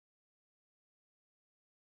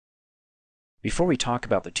Before we talk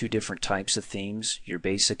about the two different types of themes, your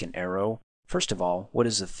basic and Aero, first of all, what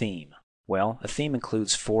is a theme? Well, a theme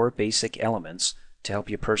includes 4 basic elements to help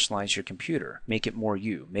you personalize your computer, make it more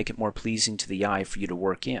you, make it more pleasing to the eye for you to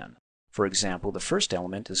work in. For example, the first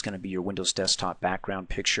element is going to be your Windows desktop background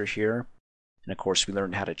picture here. And of course, we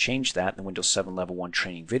learned how to change that in the Windows 7 Level 1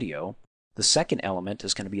 training video. The second element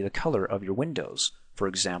is going to be the color of your windows. For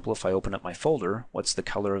example, if I open up my folder, what's the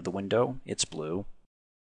color of the window? It's blue.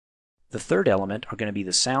 The third element are going to be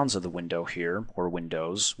the sounds of the window here, or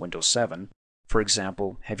Windows 7. For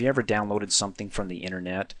example, have you ever downloaded something from the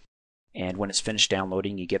internet, and when it's finished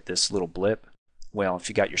downloading you get this little blip? Well, if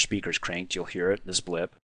you got your speakers cranked, you'll hear it, this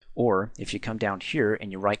blip. Or if you come down here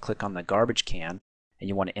and you right-click on the garbage can, and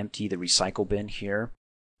you want to empty the recycle bin here,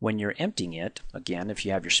 when you're emptying it, again, if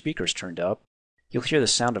you have your speakers turned up, you'll hear the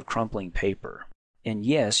sound of crumpling paper. And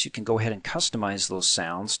yes, you can go ahead and customize those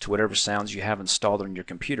sounds to whatever sounds you have installed on your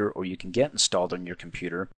computer, or you can get installed on your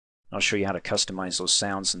computer. I'll show you how to customize those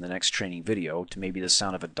sounds in the next training video to maybe the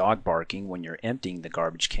sound of a dog barking when you're emptying the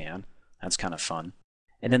garbage can. That's kind of fun.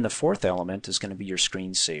 And then the fourth element is going to be your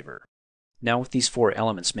screensaver. Now with these 4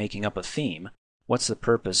 elements making up a theme, what's the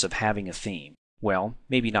purpose of having a theme? Well,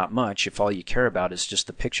 maybe not much if all you care about is just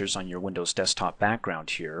the pictures on your Windows desktop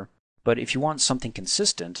background here. But if you want something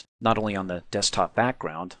consistent, not only on the desktop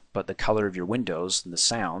background, but the color of your windows and the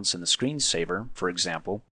sounds and the screensaver, for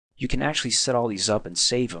example, you can actually set all these up and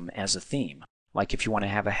save them as a theme. Like if you want to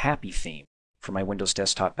have a happy theme. For my Windows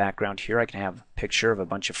desktop background here, I can have a picture of a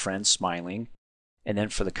bunch of friends smiling. And then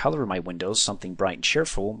for the color of my windows, something bright and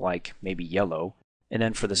cheerful, like maybe yellow. And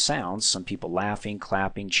then for the sounds, some people laughing,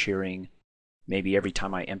 clapping, cheering. Maybe every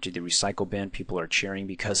time I empty the recycle bin, people are cheering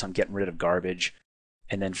because I'm getting rid of garbage.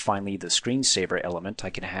 And then finally the screensaver element, I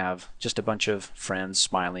can have just a bunch of friends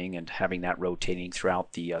smiling and having that rotating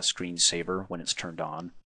throughout the screensaver when it's turned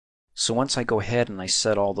on. So once I go ahead and I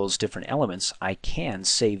set all those different elements, I can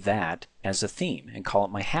save that as a theme and call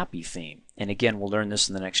it my happy theme. And again, we'll learn this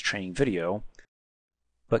in the next training video.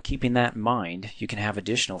 But keeping that in mind, you can have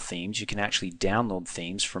additional themes. You can actually download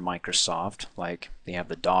themes from Microsoft, like they have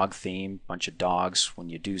the dog theme, bunch of dogs. When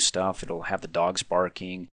you do stuff, it'll have the dogs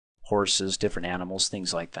barking, horses, different animals,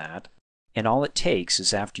 things like that. And all it takes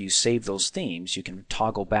is after you save those themes, you can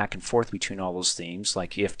toggle back and forth between all those themes.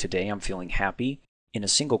 Like if today I'm feeling happy, in a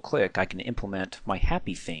single click I can implement my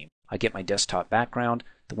happy theme. I get my desktop background,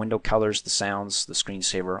 the window colors, the sounds, the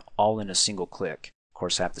screensaver, all in a single click. Of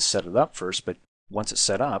course I have to set it up first, but once it's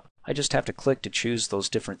set up, I just have to click to choose those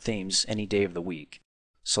different themes any day of the week.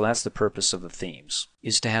 So that's the purpose of the themes,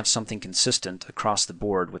 is to have something consistent across the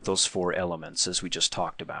board with those 4 elements as we just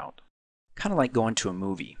talked about. Kind of like going to a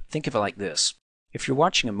movie. Think of it like this. If you're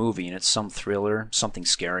watching a movie and it's some thriller, something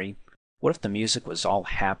scary, what if the music was all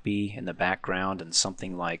happy in the background and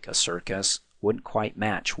something like a circus? Wouldn't quite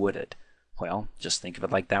match, would it? Well, just think of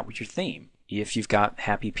it like that with your theme. If you've got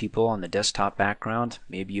happy people on the desktop background,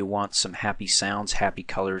 maybe you want some happy sounds, happy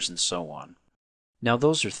colors, and so on. Now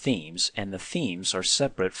those are themes, and the themes are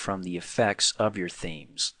separate from the effects of your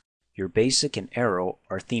themes. Your basic and Aero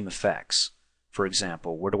are theme effects. For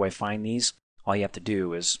example, where do I find these? All you have to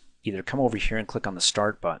do is either come over here and click on the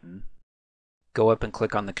Start button, go up and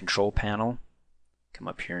click on the Control panel, come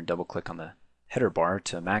up here and double click on the header bar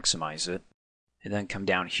to maximize it, and then come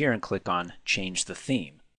down here and click on Change the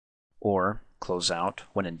Theme. Or, close out,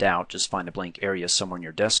 when in doubt, just find a blank area somewhere on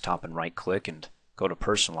your desktop and right click and go to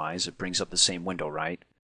Personalize. It brings up the same window, right?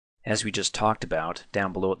 As we just talked about,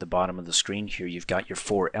 down below at the bottom of the screen here, you've got your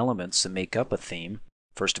 4 elements that make up a theme.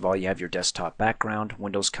 First of all, you have your desktop background,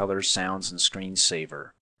 windows colors, sounds, and screensaver.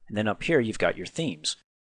 And then up here, you've got your themes.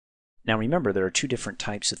 Now remember, there are 2 different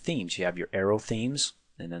types of themes. You have your Aero themes,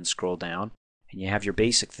 and then scroll down, and you have your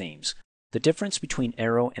basic themes. The difference between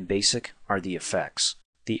Aero and basic are the effects.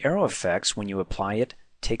 The Aero effects, when you apply it,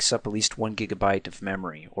 takes up at least 1 GB of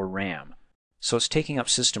memory, or RAM. So it's taking up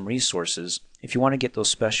system resources if you want to get those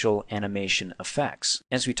special animation effects,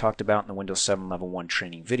 as we talked about in the Windows 7 Level 1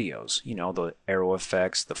 training videos. You know, the Aero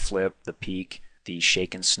effects, the flip, the peek, the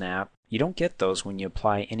shake and snap. You don't get those when you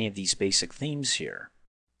apply any of these basic themes here.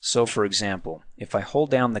 So for example, if I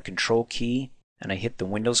hold down the Control key, and I hit the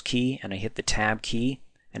Windows key, and I hit the Tab key,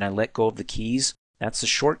 and I let go of the keys, that's a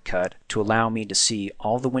shortcut to allow me to see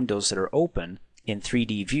all the windows that are open in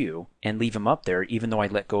 3D view and leave them up there even though I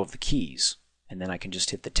let go of the keys. And then I can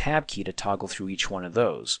just hit the Tab key to toggle through each one of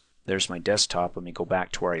those. There's my desktop. Let me go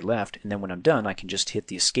back to where I left, and then when I'm done I can just hit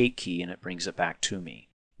the Escape key and it brings it back to me.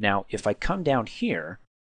 Now if I come down here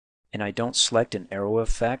and I don't select an Aero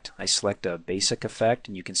effect, I select a basic effect,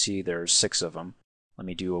 and you can see there's 6 of them. Let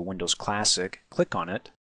me do a Windows Classic, click on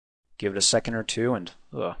it, Give it a second or two and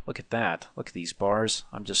look at that. Look at these bars.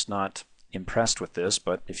 I'm just not impressed with this,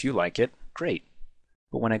 but if you like it, great.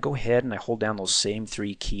 But when I go ahead and I hold down those same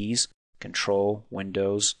three keys, Control,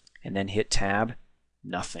 Windows, and then hit Tab,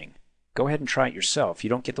 nothing. Go ahead and try it yourself. You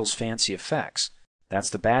don't get those fancy effects. That's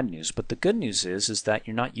the bad news. But the good news is that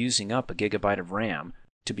you're not using up a gigabyte of RAM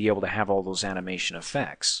to be able to have all those animation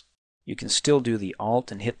effects. You can still do the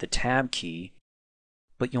Alt and hit the Tab key,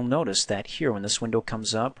 but you'll notice that here when this window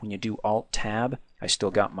comes up, when you do Alt-Tab, I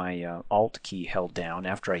still got my Alt key held down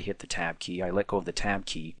after I hit the Tab key. I let go of the Tab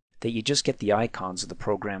key, that you just get the icons of the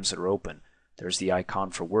programs that are open. There's the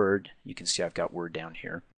icon for Word. You can see I've got Word down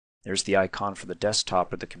here. There's the icon for the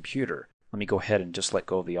desktop or the computer. Let me go ahead and just let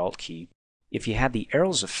go of the Alt key. If you had the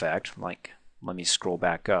arrows effect, like, let me scroll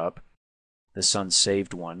back up, this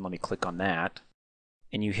unsaved one, let me click on that,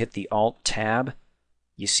 and you hit the Alt-Tab,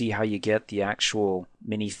 you see how you get the actual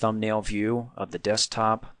mini thumbnail view of the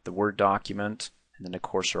desktop, the Word document, and then of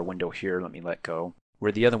course our window here, let me let go.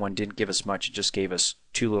 Where the other one didn't give us much, it just gave us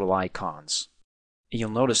two little icons.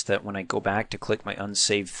 You'll notice that when I go back to click my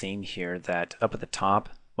unsaved theme here, that up at the top,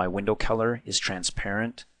 my window color is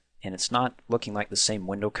transparent, and it's not looking like the same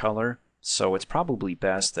window color. So it's probably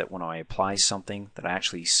best that when I apply something that I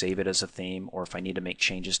actually save it as a theme, or if I need to make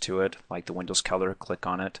changes to it, like the Windows color, click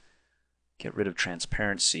on it, get rid of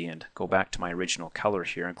transparency and go back to my original color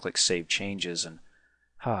here and click Save Changes, and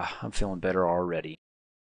I'm feeling better already.